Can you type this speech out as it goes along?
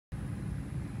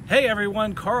Hey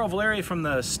everyone, Carl Valeri from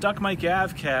the Stuck Mike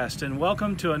Avcast, and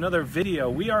welcome to another video.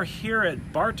 We are here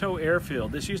at Bartow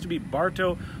Airfield. This used to be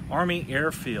Bartow Army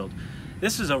Airfield.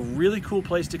 This is a really cool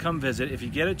place to come visit. If you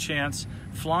get a chance,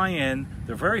 fly in.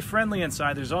 They're very friendly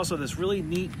inside. There's also this really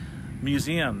neat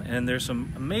museum, and there's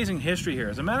some amazing history here.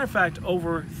 As a matter of fact,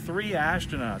 over 3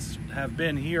 astronauts have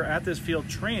been here at this field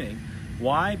training.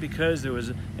 Why? Because there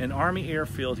was an Army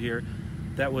airfield here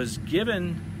that was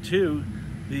given to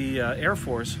the Air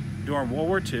Force during World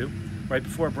War II, right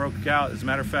before it broke out. As a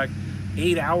matter of fact,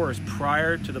 8 hours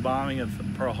prior to the bombing of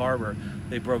Pearl Harbor,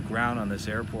 they broke ground on this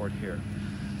airport here.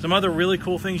 Some other really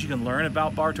cool things you can learn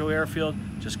about Bartow Airfield,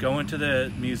 just go into the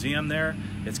museum there.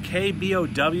 It's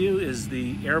KBOW is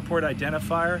the airport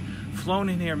identifier. Flown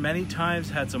in here many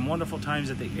times, had some wonderful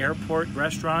times at the airport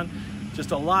restaurant.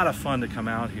 Just a lot of fun to come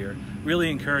out here.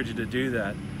 Really encourage you to do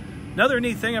that. Another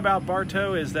neat thing about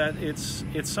Bartow is that it's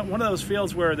one of those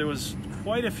fields where there was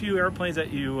quite a few airplanes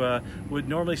that you would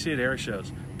normally see at air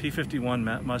shows,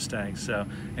 P-51 Mustangs,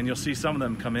 and you'll see some of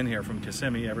them come in here from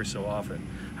Kissimmee every so often.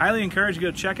 Highly encourage you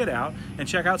to go check it out and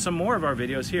check out some more of our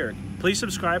videos here. Please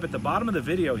subscribe at the bottom of the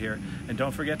video here, and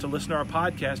don't forget to listen to our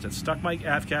podcast at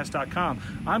stuckmikeavcast.com.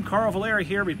 I'm Carl Valeri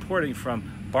here reporting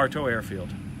from Bartow Airfield.